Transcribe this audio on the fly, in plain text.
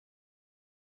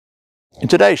In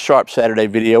today's Sharp Saturday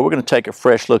video, we're going to take a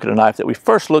fresh look at a knife that we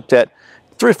first looked at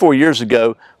 3 or 4 years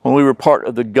ago when we were part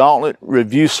of the Gauntlet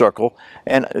Review Circle,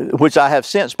 and which I have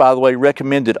since, by the way,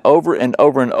 recommended over and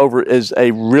over and over as a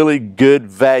really good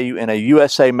value in a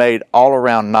USA-made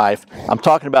all-around knife. I'm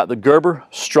talking about the Gerber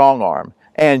Strongarm.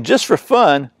 And just for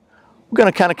fun, we're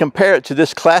going to kind of compare it to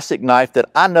this classic knife that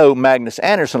I know Magnus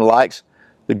Andersson likes,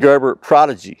 the Gerber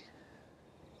Prodigy.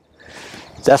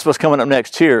 That's what's coming up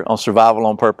next here on Survival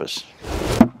on Purpose.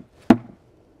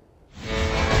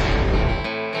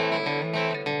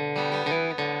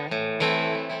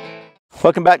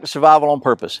 Welcome back to Survival on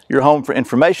Purpose, your home for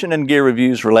information and gear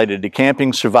reviews related to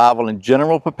camping, survival, and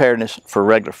general preparedness for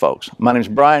regular folks. My name is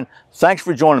Brian. Thanks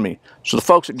for joining me. So the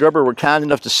folks at Gerber were kind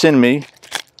enough to send me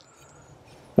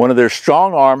one of their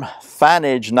Strongarm fine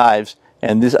edge knives.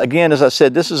 And this, again, as I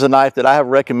said, this is a knife that I have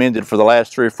recommended for the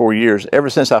last 3 or 4 years, ever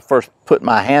since I first put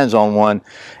my hands on one,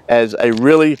 as a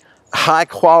really high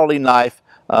quality knife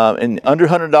in under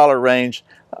 $100 range,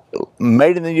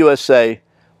 made in the USA,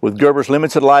 with Gerber's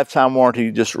limited lifetime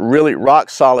warranty, just really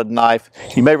rock solid knife.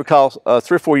 You may recall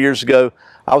 3 or 4 years ago,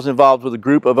 I was involved with a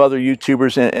group of other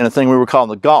YouTubers in a thing we were calling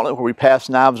the Gauntlet, where we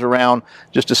passed knives around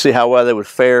just to see how well they would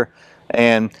fare.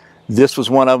 And this was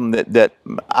one of them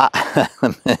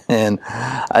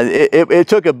it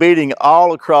took a beating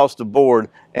all across the board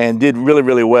and did really,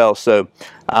 really well. So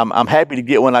I'm happy to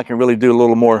get one I can really do a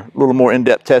little more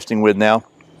in-depth testing with now.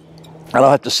 I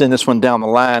don't have to send this one down the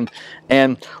line.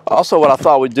 And also what I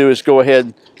thought we'd do is go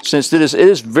ahead, since it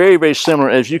is very, very similar,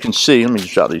 as you can see, let me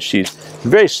just drop these sheets,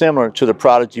 very similar to the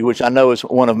Prodigy, which I know is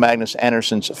one of Magnus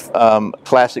Andersson's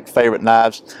classic favorite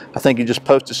knives. I think he just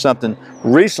posted something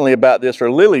recently about this, or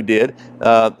Lily did.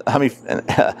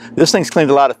 This thing's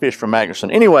cleaned a lot of fish for Magnusson.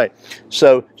 Anyway,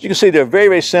 so you can see they're very,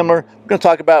 very similar. We're going to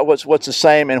talk about what's the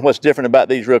same and what's different about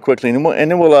these real quickly, and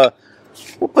then we'll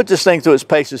put this thing through its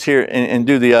paces here and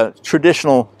do the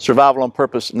traditional Survival on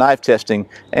Purpose knife testing.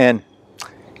 And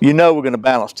you know we're going to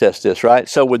balance test this, right?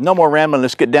 So with no more rambling,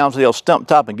 let's get down to the old stump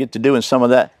top and get to doing some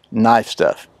of that knife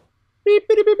stuff. Beep,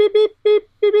 beep, beep, beep, beep, beep,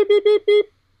 beep, beep, beep, beep.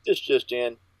 This just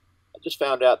in. I just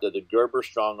found out that the Gerber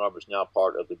Strongarm is now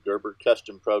part of the Gerber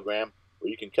Custom program,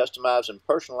 where you can customize and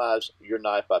personalize your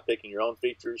knife by picking your own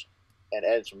features and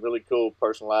adding some really cool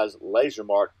personalized laser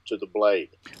mark to the blade.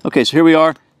 Okay, so here we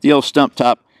are, the old stump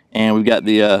top, and we've got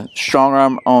the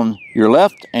Strongarm on your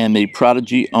left and the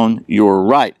Prodigy on your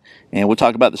right. And we'll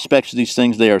talk about the specs of these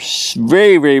things. They are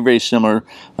very, very, very similar.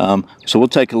 So we'll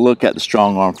take a look at the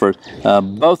Strongarm first.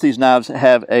 Both these knives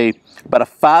have about a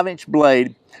 5-inch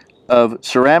blade of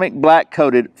ceramic black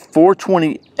coated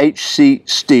 420 HC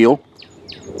steel.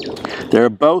 They're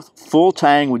both full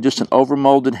tang with just an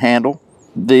overmolded handle.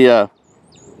 The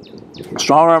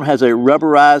Strongarm has a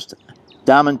rubberized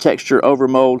diamond texture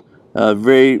overmold,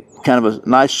 very kind of a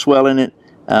nice swell in it.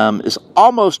 It's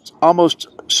almost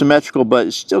symmetrical, but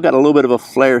it's still got a little bit of a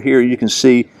flare here, you can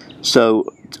see, so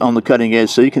on the cutting edge,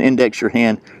 so you can index your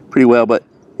hand pretty well, but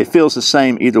it feels the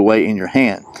same either way in your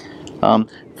hand.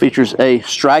 Features a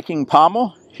striking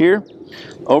pommel here,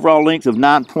 overall length of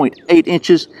 9.8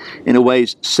 inches, and it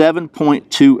weighs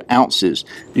 7.2 ounces.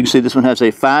 You can see this one has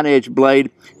a fine edge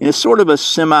blade, and it's sort of a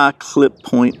semi-clip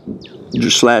point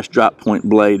 / drop point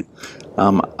blade.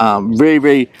 Very,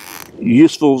 very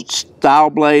useful style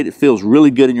blade. It feels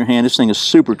really good in your hand. This thing is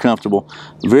super comfortable,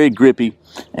 very grippy,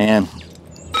 and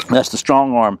that's the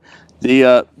Strongarm.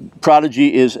 The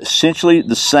Prodigy is essentially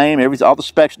the same. All the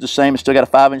specs are the same. It's still got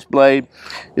a 5-inch blade.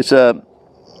 It's a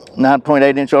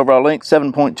 9.8 inch overall length,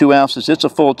 7.2 ounces. It's a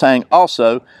full tang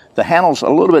also. The handle's a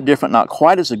little bit different, not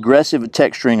quite as aggressive a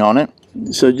texturing on it.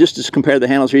 So just to compare the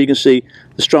handles here, you can see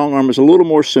the Strongarm is a little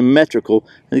more symmetrical.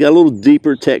 It's got a little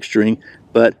deeper texturing,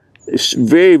 but it's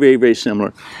very, very, very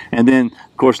similar. And then,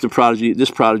 of course, this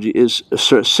Prodigy is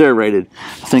serrated.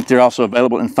 I think they're also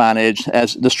available in fine edge,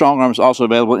 as the Strongarm is also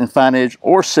available in fine edge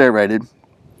or serrated.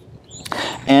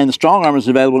 And the Strongarm is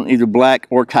available in either black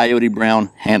or coyote brown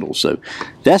handles. So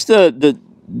that's the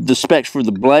specs for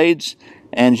the blades.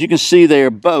 And as you can see, they are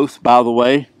both, by the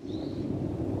way,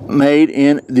 made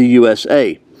in the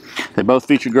USA. They both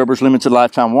feature Gerber's limited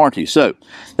lifetime warranty. So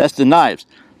that's the knives.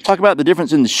 Talk about the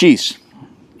difference in the sheaths.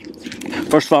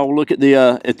 First of all, we'll look at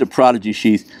the Prodigy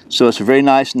sheath. So it's a very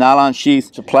nice nylon sheath.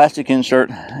 It's a plastic insert.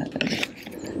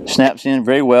 Snaps in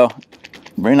very well.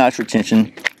 Very nice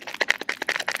retention.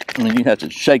 And then you have to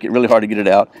shake it really hard to get it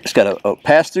out. It's got a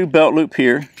pass-through belt loop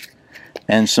here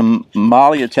and some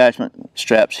MOLLE attachment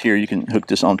straps here. You can hook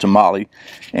this onto MOLLE.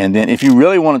 And then if you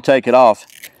really want to take it off,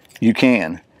 you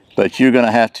can. But you're going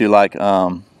to have to like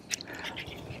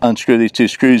unscrew these 2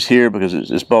 screws here because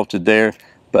it's bolted there.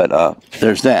 But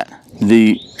there's that.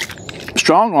 The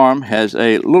Strongarm has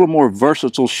a little more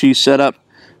versatile sheath setup.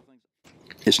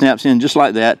 It snaps in just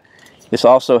like that. This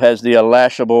also has the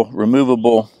lashable,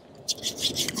 removable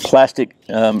plastic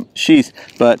sheath,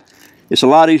 but it's a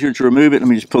lot easier to remove it. Let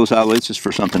me just pull this out of the way. This is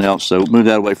for something else, so move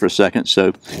that away for a second. So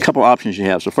a couple options you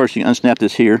have. So first you can unsnap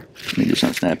this here. Let me just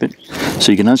unsnap it.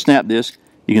 So you can unsnap this.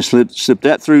 You can slip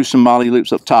that through some MOLLE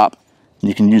loops up top, and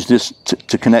you can use this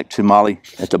to connect to MOLLE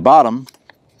at the bottom.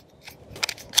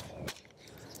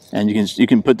 And you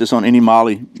can put this on any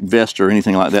MOLLE vest or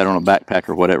anything like that, on a backpack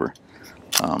or whatever.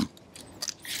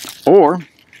 Or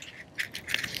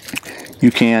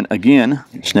you can, again,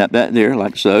 snap that there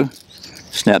like so,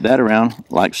 snap that around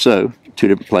like so, two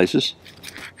different places,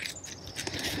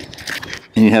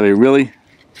 and you have a really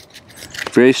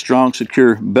very strong,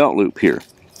 secure belt loop here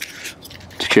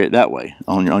to carry it that way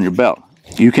on your belt.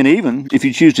 You can even, if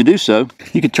you choose to do so,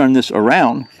 you could turn this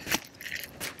around,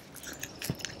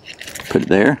 put it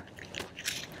there,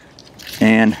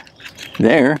 and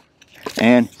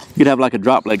you could have like a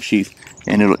drop leg sheath,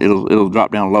 and it'll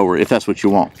drop down lower if that's what you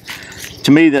want.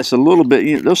 To me, that's a little bit,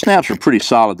 you know, those snaps are pretty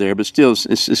solid there, but still,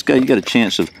 you got a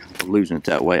chance of losing it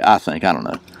that way, I think. I don't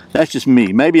know. That's just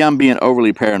me. Maybe I'm being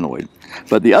overly paranoid.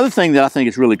 But the other thing that I think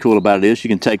is really cool about it is you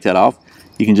can take that off.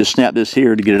 You can just snap this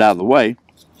here to get it out of the way.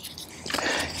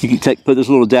 You can put this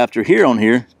little adapter here on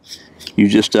here. You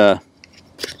just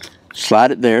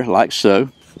slide it there like so.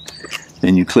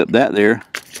 Then you clip that there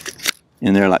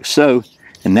in there like so.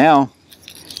 And now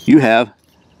you have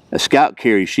a scout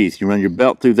carry sheath. You run your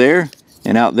belt through there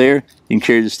and out there. You can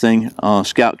carry this thing on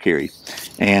scout carry.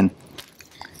 And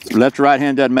left or right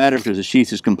hand doesn't matter because the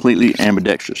sheath is completely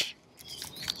ambidextrous.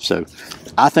 So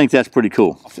I think that's pretty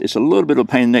cool. It's a little bit of a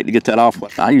pain in the neck to get that off.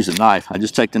 I use a knife. I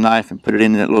just take the knife and put it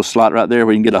in that little slot right there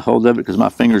where you can get a hold of it, because my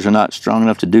fingers are not strong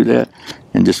enough to do that,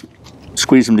 and just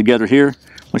squeeze them together here.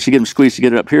 Once you get them squeezed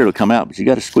together up here, it'll come out, but you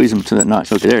got to squeeze them to that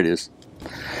knife. Okay, there it is.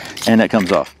 And that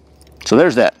comes off. So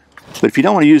there's that. But if you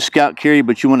don't want to use scout carry,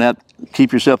 but you want to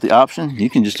keep yourself the option, you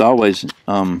can just always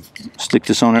stick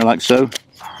this on there like so.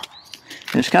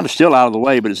 And it's kind of still out of the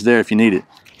way, but it's there if you need it.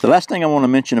 The last thing I want to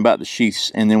mention about the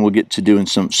sheaths, and then we'll get to doing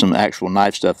some actual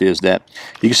knife stuff, is that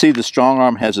you can see the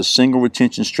Strongarm has a single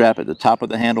retention strap at the top of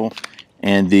the handle,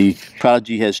 and the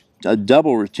Prodigy has a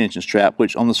double retention strap,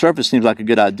 which on the surface seems like a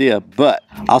good idea. But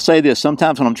I'll say this,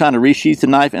 sometimes when I'm trying to resheath the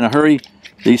knife in a hurry,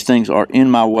 these things are in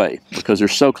my way because they're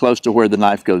so close to where the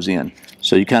knife goes in.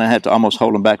 So you kind of have to almost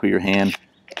hold them back with your hand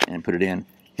and put it in.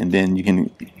 And then you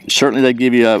can, certainly they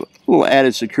give you a little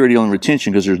added security on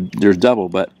retention because there's double,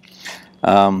 but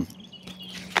I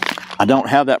don't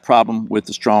have that problem with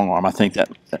the Strongarm. I think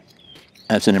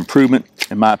that's an improvement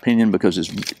in my opinion, because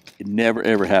it never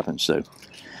ever happens. So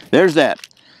there's that.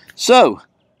 So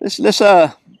let's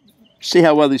see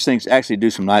how well these things actually do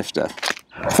some knife stuff.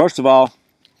 First of all,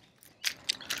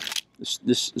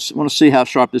 I want to see how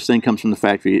sharp this thing comes from the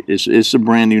factory. It's a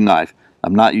brand new knife.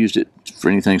 I've not used it for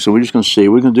anything, so we're just going to see.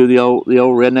 We're going to do the old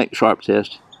redneck sharp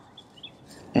test.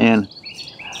 And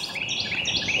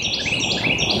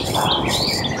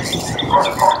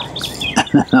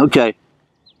okay,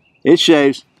 it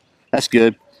shaves. That's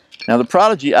good. Now the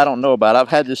Prodigy, I don't know about. I've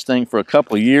had this thing for a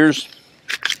couple of years,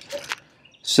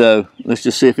 so let's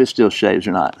just see if it still shaves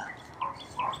or not.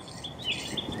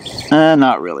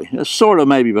 Not really. It's sort of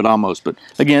maybe, but almost. But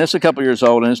again, it's a couple years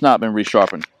old and it's not been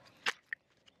resharpened.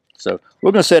 So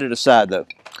we're going to set it aside though,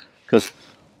 because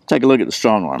take a look at the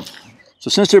Strongarm. So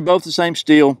since they're both the same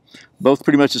steel, both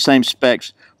pretty much the same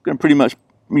specs, we're going to pretty much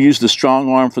use the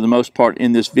Strongarm for the most part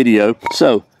in this video.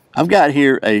 So I've got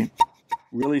here a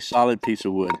really solid piece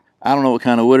of wood. I don't know what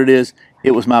kind of wood it is.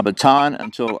 It was my baton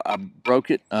until I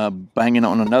broke it, banging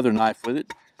on another knife with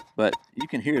it. But you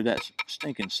can hear that's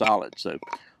stinking solid. So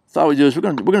thought we'd do is we're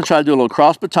gonna try to do a little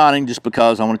cross batoning, just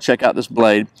because I want to check out this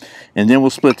blade, and then we'll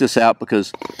split this out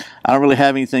because I don't really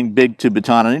have anything big to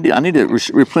baton. I need to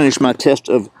replenish my test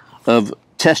of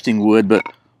testing wood, but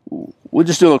we'll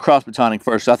just do a little cross batoning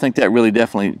first. I think that really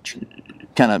definitely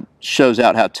kind of shows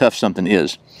out how tough something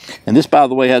is. And this, by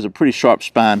the way, has a pretty sharp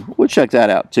spine. We'll check that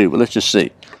out too, but let's just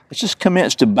see. Let's just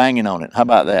commence to banging on it. How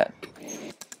about that?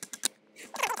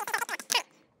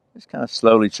 Just kind of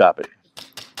slowly chop it.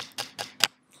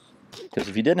 Because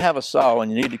if you didn't have a saw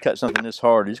and you need to cut something this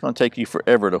hard, it's going to take you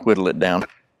forever to whittle it down.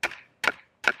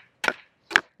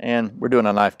 And we're doing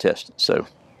a knife test, so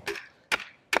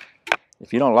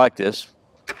if you don't like this,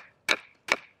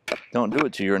 don't do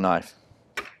it to your knife.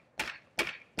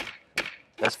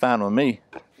 That's fine with me.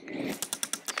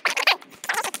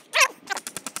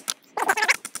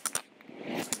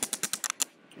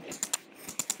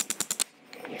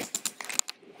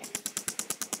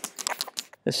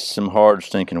 This is some hard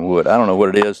stinking wood. I don't know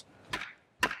what it is,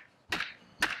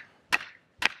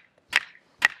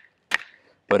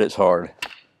 but it's hard.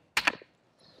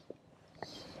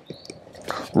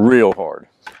 Real hard.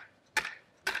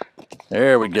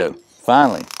 There we go.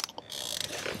 Finally.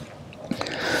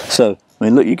 So, I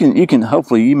mean, look, you can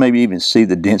hopefully you maybe even see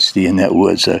the density in that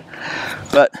wood. So,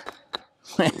 but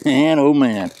man, oh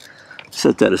man,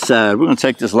 set that aside. We're going to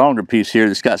take this longer piece here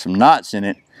that's got some knots in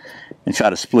it and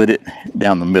try to split it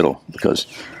down the middle, because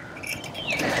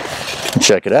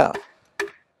check it out.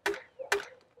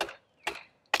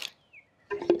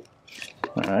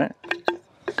 All right,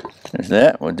 there's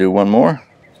that. We'll do one more.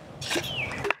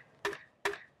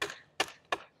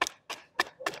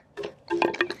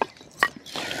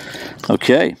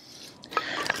 Okay,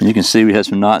 and you can see we have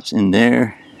some knots in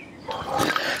there.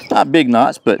 Not big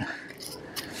knots, but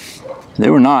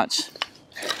they were knots.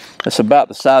 That's about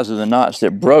the size of the knots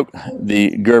that broke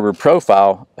the Gerber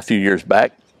profile a few years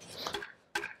back.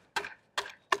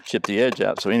 Chipped the edge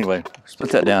out. So anyway, split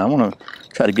that down. I want to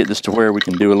try to get this to where we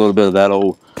can do a little bit of that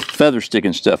old feather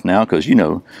sticking stuff now, because, you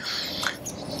know,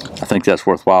 I think that's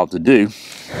worthwhile to do,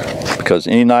 because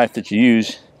any knife that you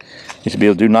use needs to be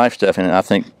able to do knife stuff, and I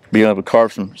think being able to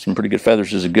carve some pretty good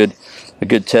feathers is a good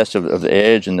test of the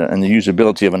edge and the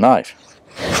usability of a knife.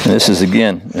 And this is,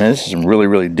 again, this is some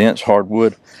really dense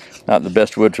hardwood. Not the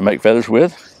best wood to make feathers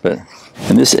with, but,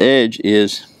 and this edge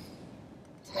is,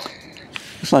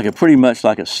 it's like a pretty much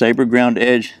like a saber ground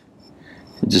edge.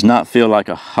 It does not feel like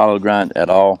a hollow grind at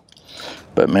all.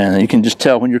 But man, you can just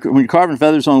tell when you're carving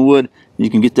feathers on wood, you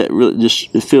can get that really,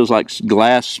 just, it feels like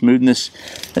glass smoothness.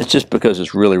 It's just because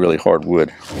it's really hard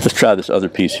wood. Let's try this other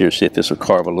piece here, see if this will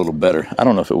carve a little better. I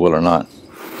don't know if it will or not.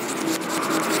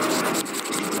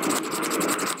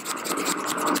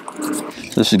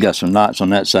 This has got some knots on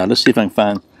that side. Let's see if I can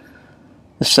find,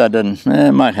 this side doesn't,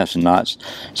 it might have some knots.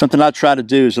 Something I try to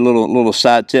do is a little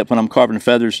side tip when I'm carving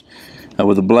feathers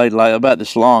with a blade like about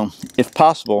this long. If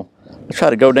possible, I try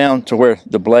to go down to where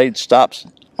the blade stops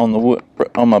on the wood,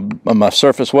 on my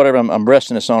surface, whatever I'm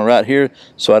resting this on right here,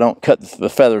 so I don't cut the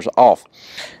feathers off.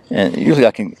 And usually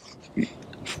I can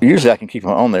keep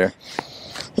them on there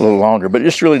a little longer, but it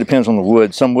just really depends on the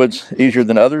wood. Some wood's easier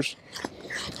than others.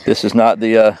 This is not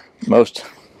the most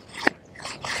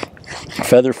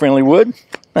feather-friendly wood.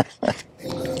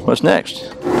 What's next?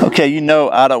 Okay, you know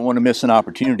I don't want to miss an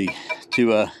opportunity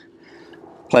to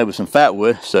play with some fat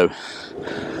wood, so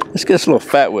let's get this little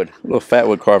fat wood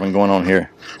carving going on here.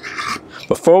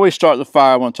 Before we start the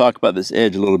fire, I want to talk about this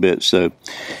edge a little bit. So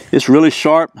it's really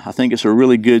sharp. I think it's a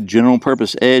really good general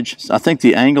purpose edge. I think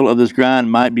the angle of this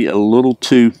grind might be a little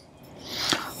too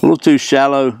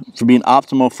shallow for being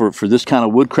optimal for this kind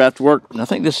of woodcraft work. And I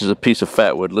think this is a piece of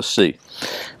fat wood. Let's see.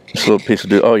 This little piece will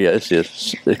do. Oh yeah, this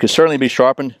is. It could certainly be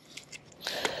sharpened,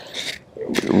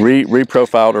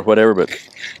 reprofiled or whatever, but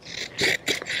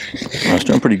it's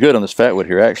doing pretty good on this fat wood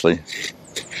here, actually.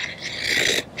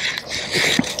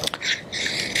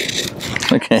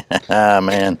 Okay,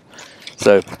 man.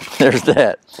 So there's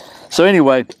that. So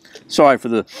anyway, sorry for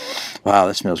the, wow,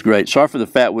 that smells great. Sorry for the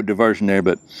fat wood diversion there,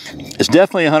 but it's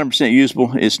definitely 100%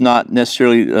 usable. It's not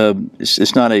necessarily,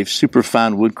 it's not a super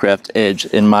fine woodcraft edge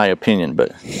in my opinion,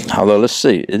 but although let's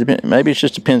see, maybe it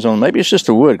just depends on, maybe it's just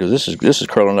the wood, because this is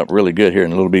curling up really good here in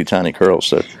little bitty tiny curls.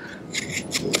 So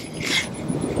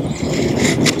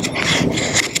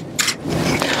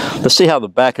let's see how the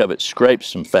back of it scrapes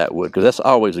some fat wood, because that's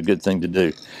always a good thing to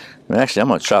do. And actually, I'm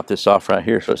going to chop this off right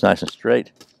here so it's nice and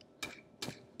straight.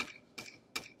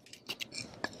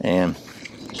 And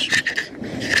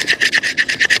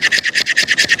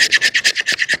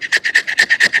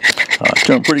it's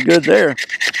doing pretty good there.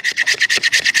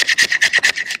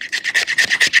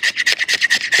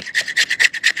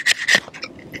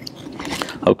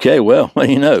 Okay, well,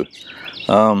 you know,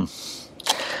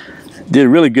 did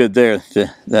really good there,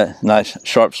 that nice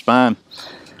sharp spine.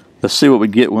 Let's see what we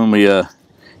get when we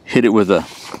hit it with a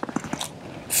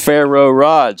ferro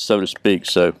rod, so to speak.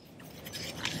 So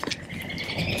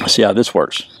let's see how this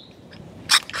works.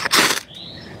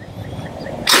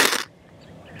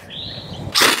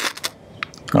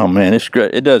 Oh man, it's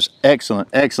great. It does excellent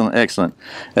at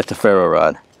the ferro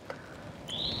rod.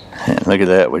 And look at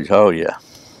that. Oh yeah.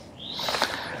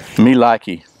 Me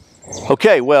likey.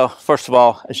 Okay, well, first of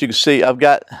all, as you can see, I've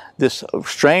got this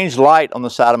strange light on the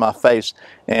side of my face,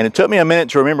 and it took me a minute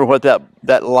to remember what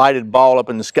that lighted ball up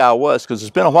in the sky was, because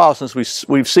it's been a while since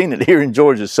we've seen it here in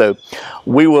Georgia. So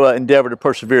we will endeavor to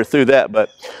persevere through that. But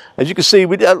as you can see,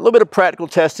 we did a little bit of practical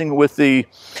testing with the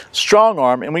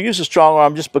Strongarm, and we use the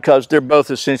Strongarm just because they're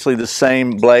both essentially the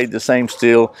same blade, the same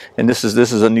steel, and this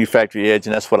is a new factory edge,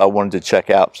 and that's what I wanted to check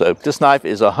out. So this knife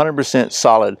is 100%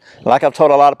 solid. Like I've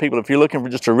told a lot of people, if you're looking for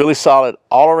just a really solid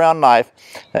all-around knife,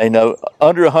 you know,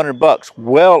 under $100,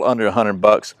 well under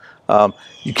 $100,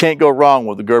 you can't go wrong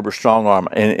with the Gerber Strongarm,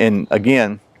 and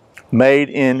again, made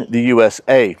in the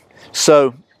USA.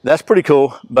 So that's pretty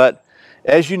cool. But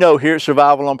as you know, here at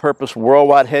Survival on Purpose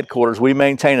Worldwide Headquarters, we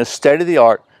maintain a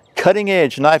state-of-the-art,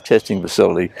 cutting-edge knife testing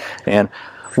facility. And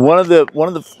one of the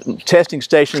testing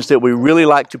stations that we really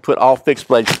like to put all fixed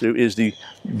blades through is the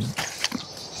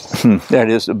there it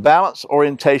is, the balance,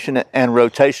 orientation, and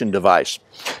rotation device.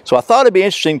 So I thought it'd be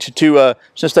interesting to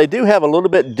since they do have a little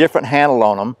bit different handle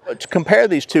on them, to compare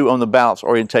these two on the balance,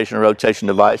 orientation, and rotation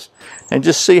device, and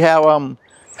just see how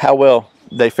well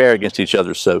they fare against each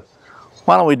other. So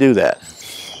why don't we do that?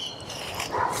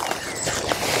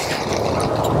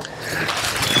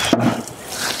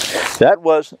 That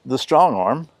was the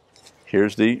Strongarm.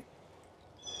 Here's the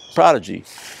Prodigy.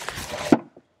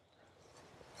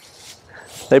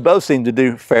 They both seem to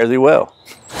do fairly well.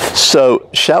 So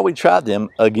shall we try them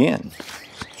again?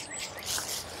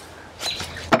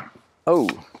 Oh.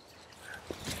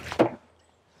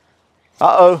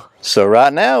 Uh-oh. So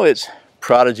right now it's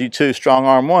Prodigy 2,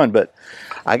 Strongarm 1, but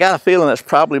I got a feeling that's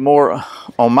probably more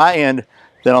on my end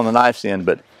than on the knife's end,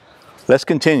 but let's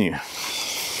continue.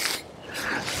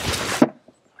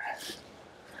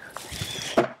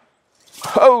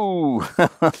 Oh,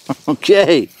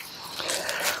 okay.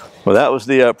 Well, that was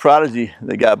the Prodigy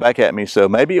that got back at me, so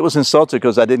maybe it was insulted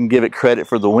because I didn't give it credit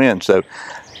for the win. So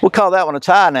we'll call that one a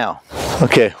tie now.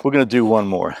 Okay, we're going to do one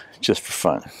more just for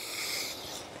fun.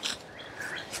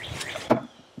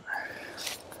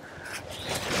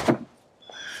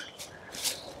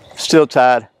 Still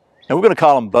tied, and we're going to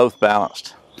call them both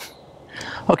balanced.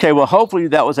 Okay, well, hopefully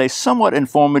that was a somewhat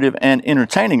informative and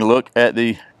entertaining look at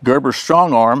the Gerber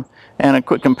Strongarm and a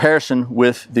quick comparison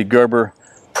with the Gerber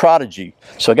Prodigy.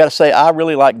 So I got to say, I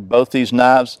really like both these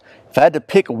knives. If I had to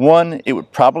pick one, it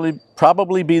would probably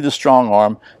be the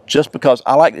Strongarm, just because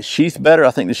I like the sheath better.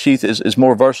 I think the sheath is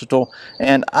more versatile,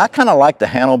 and I kind of like the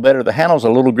handle better. The handle's a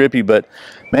little grippy, but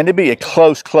man, it'd be a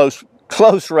close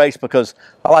race, because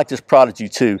I like this Prodigy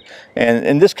too. And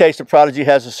in this case, the Prodigy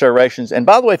has the serrations. And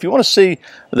by the way, if you want to see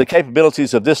the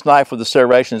capabilities of this knife with the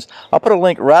serrations, I'll put a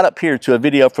link right up here to a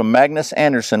video from Magnus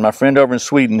Andersson, my friend over in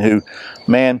Sweden, who,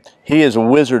 man, he is a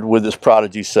wizard with this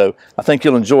Prodigy. So I think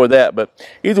you'll enjoy that. But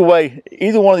either way,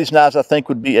 either one of these knives I think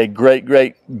would be a great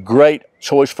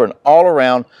choice for an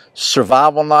all-around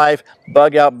survival knife,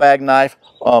 bug-out bag knife,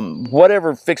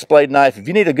 whatever fixed blade knife. If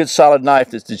you need a good solid knife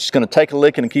that's just going to take a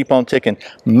licking and keep on ticking,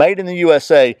 made in the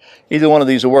USA, either one of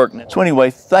these will work. So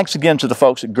anyway, thanks again to the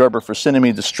folks at Gerber for sending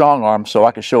me the Strongarm so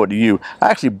I could show it to you. I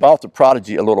actually bought the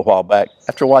Prodigy a little while back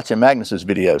after watching Magnus's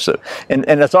video. So, and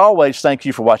as always, thank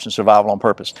you for watching Survival on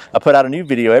Purpose. I put out a new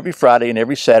video every Friday and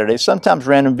every Saturday, sometimes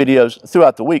random videos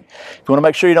throughout the week. If you want to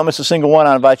make sure you don't miss a single one,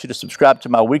 I invite you to subscribe to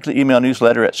my weekly email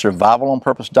newsletter at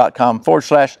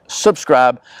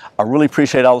survivalonpurpose.com/subscribe. I really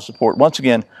appreciate all the support. Once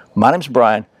again, my name's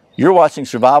Brian. You're watching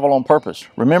Survival on Purpose.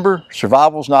 Remember,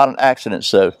 survival's not an accident,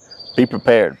 so be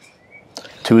prepared.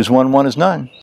 2 is 1, 1 is none.